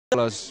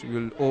Plus,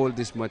 will all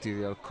this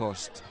material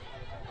cost?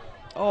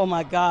 Oh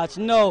my gosh,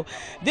 no.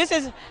 This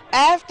is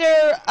after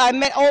I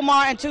met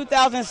Omar in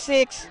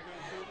 2006.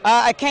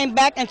 I came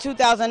back in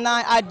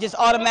 2009. I just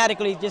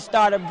automatically just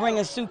started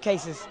bringing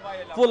suitcases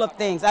full of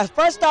things. I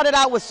first started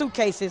out with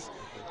suitcases,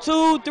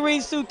 2,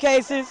 3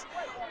 suitcases,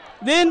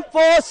 then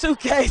 4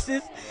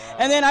 suitcases,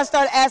 and then I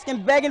started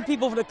asking, begging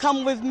people to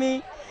come with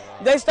me.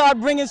 They started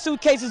bringing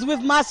suitcases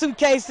with my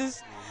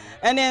suitcases,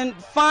 and then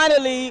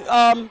finally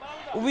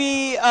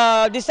we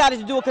decided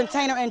to do a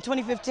container in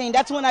 2015.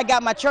 That's when I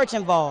got my church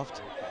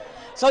involved.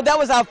 So that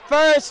was our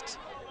first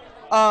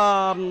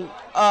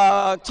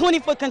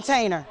 20-foot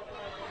container.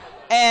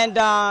 And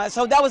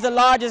so that was the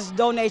largest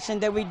donation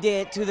that we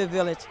did to the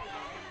village.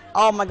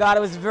 Oh my God, it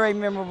was very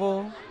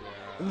memorable,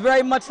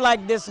 very much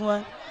like this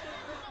one.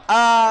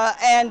 Oh,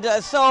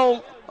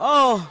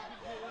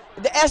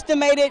 the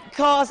estimated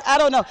cost, I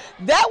don't know.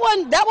 That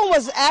one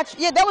was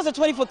actually, yeah, that was a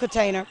 20-foot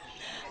container.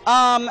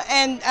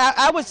 And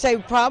I would say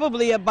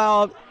probably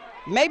about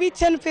maybe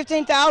 10 to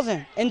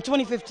 15,000 in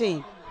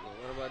 2015.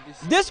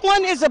 This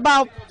one is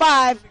about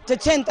 5 to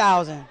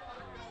 10,000.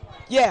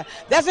 Yeah,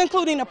 that's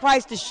including the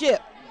price to ship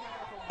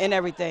and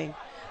everything,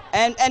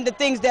 and the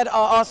things that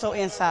are also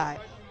inside.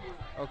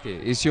 Okay,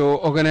 is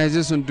your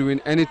organization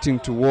doing anything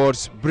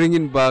towards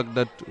bringing back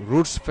that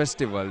Roots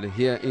Festival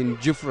here in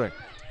Jufre?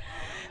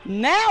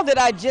 Now that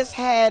I just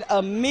had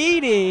a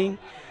meeting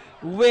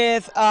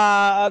with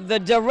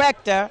the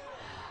director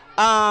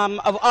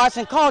of arts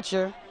and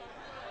culture,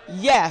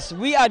 yes,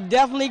 we are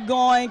definitely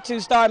going to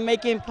start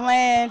making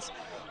plans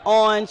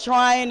on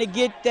trying to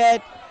get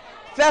that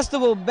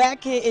festival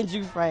back here in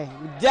Jufre.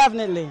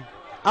 Definitely.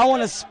 I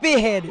want to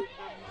spearhead it.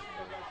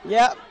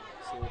 Yep.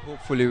 So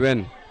hopefully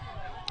when?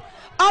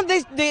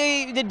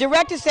 The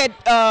director said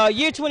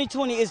year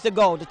 2020 is the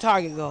goal, the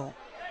target goal.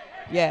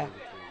 Yeah.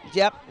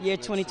 Yep. Year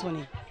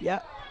 2020.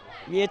 Yep.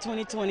 Year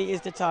 2020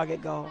 is the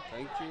target goal.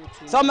 Thank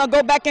you. So I'm gonna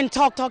go back and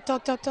talk. Thank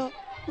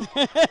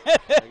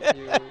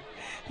you.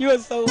 You are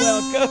so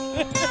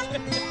welcome.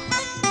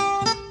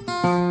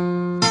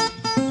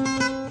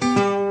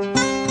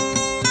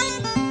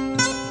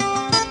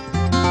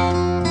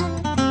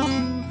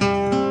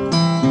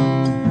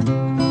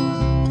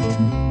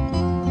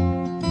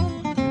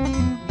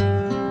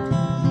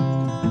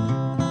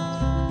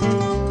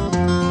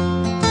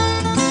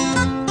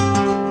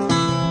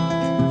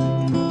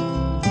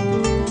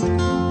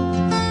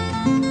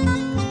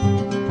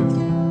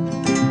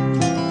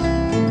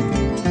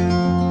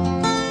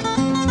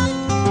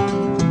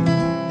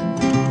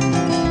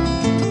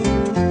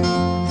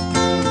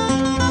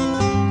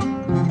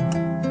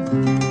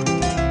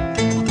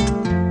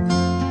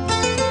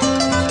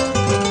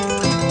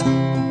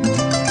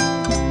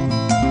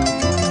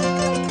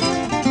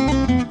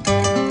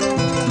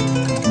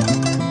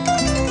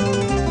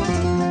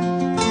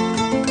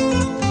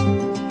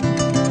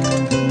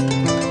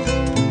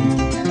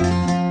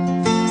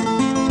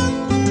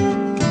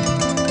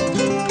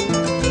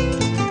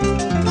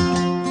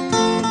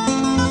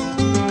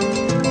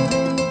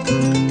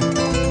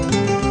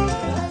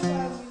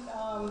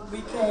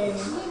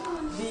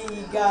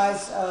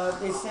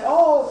 They said,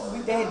 oh,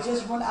 they had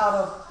just run out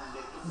of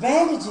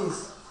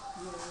bandages.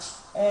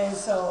 And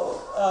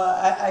so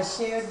I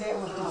shared that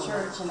with the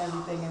church and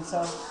everything. And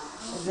so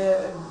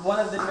one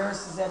of the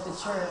nurses at the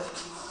church,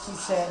 she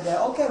said that,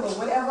 okay, well,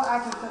 whatever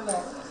I can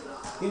collect,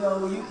 you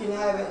can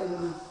have it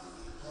and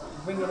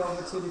bring it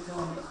over to the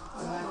clinic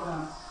when I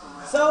come.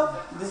 So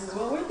this is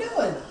what we're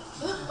doing.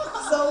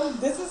 So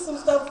this is some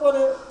stuff for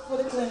the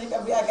clinic.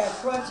 I got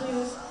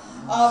crutches.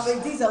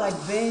 These are like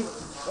bed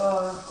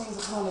things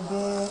that come on the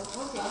bed.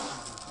 Okay.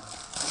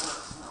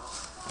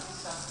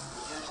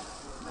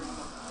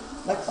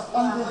 Like up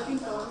under.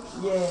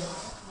 Yeah.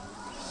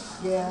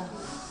 Yeah.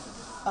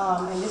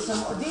 And there's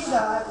some. These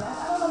are. I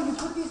don't know. You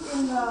put these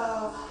in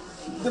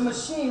the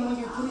machine when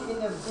you put it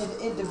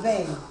in the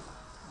vein.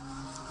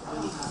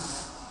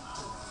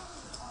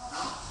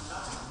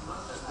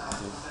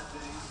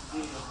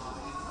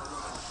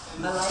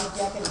 My life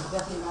jacket is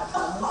definitely not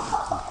for me.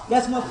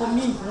 That's more for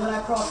me when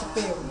I cross the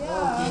ferry.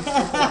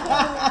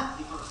 Yeah.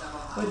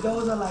 But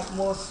those are like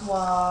more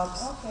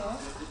swabs. Okay.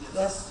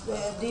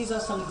 These are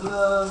some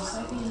gloves.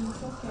 Okay.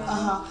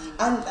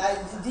 And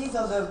these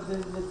are the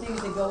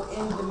things that go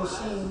in the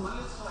machine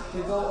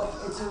to go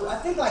into, I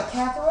think, like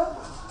catheter.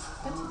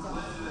 Yeah.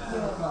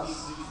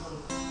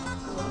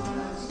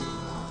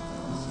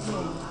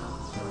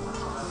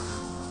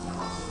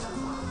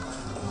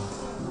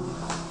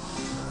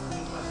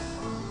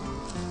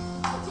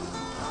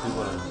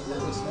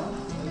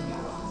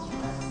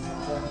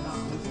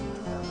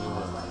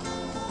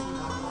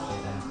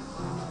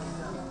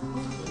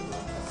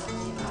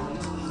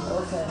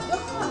 Okay.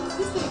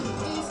 This thing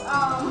is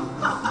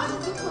how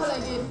did you call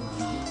it?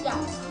 Yeah,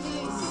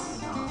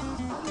 please.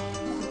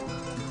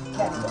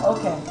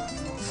 Okay.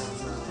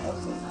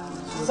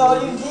 So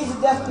these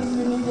are definitely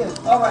you need it.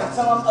 All right.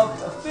 So I'm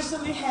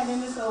officially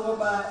handing this over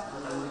by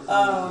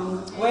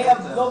way of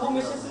Global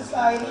Mission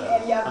Society,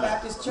 Antioch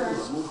Baptist Church,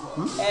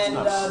 and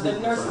the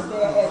nurses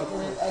there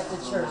at the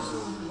church.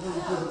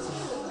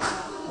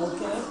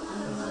 Okay.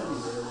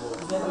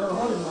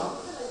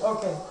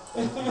 Okay.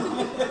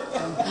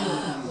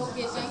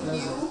 Okay, thank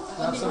you.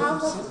 On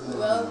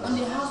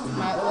behalf of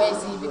my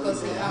OIC,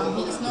 because he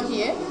is not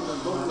here,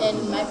 and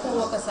my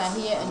co-workers are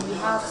here, and we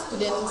have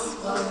students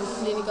on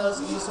clinicals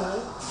also,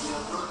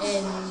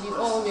 and we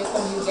all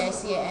welcome you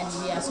guys here, and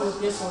we are so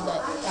grateful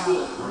that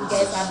you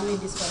guys are doing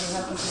this for the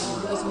health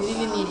facility because we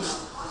really need it.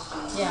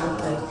 Yeah.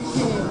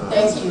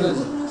 Thank you.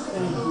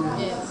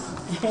 Yes.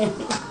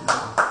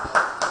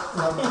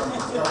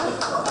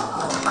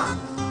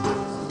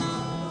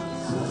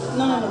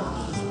 No.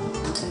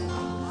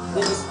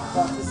 This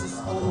is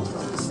almost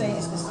the same.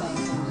 It's the same.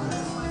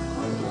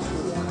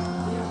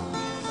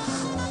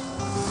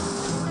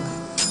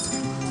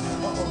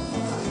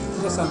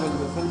 Yes, I'm going to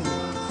be offended.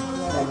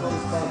 Yeah, that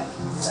goes back.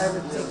 I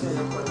would take it.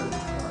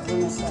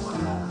 Bring myself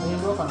out. They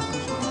work on it.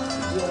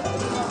 Yeah.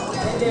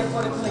 They're there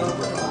for the plane.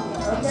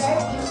 Okay?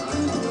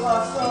 You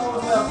are so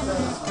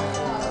welcome.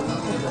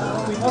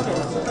 Okay.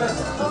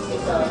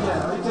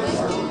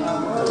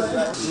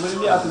 We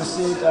really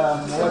appreciate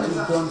what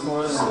you've done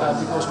for us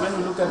because when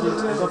we look at it,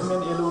 the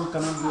government alone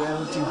cannot do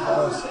anything for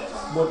us.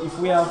 But if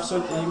we have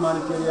such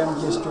humanitarian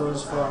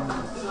gestures from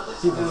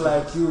people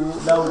like you,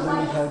 that would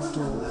really help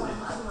to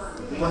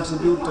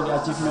contribute to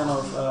the achievement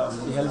of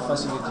the health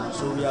facility.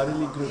 So we are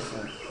really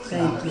grateful.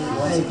 Thank you.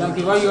 Thank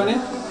you. What is your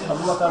name?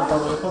 Abubakar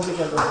Pablo, public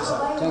health officer.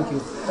 Thank you.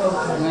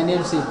 My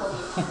name is Sid.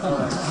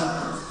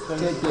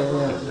 Take care.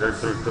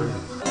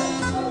 Yeah.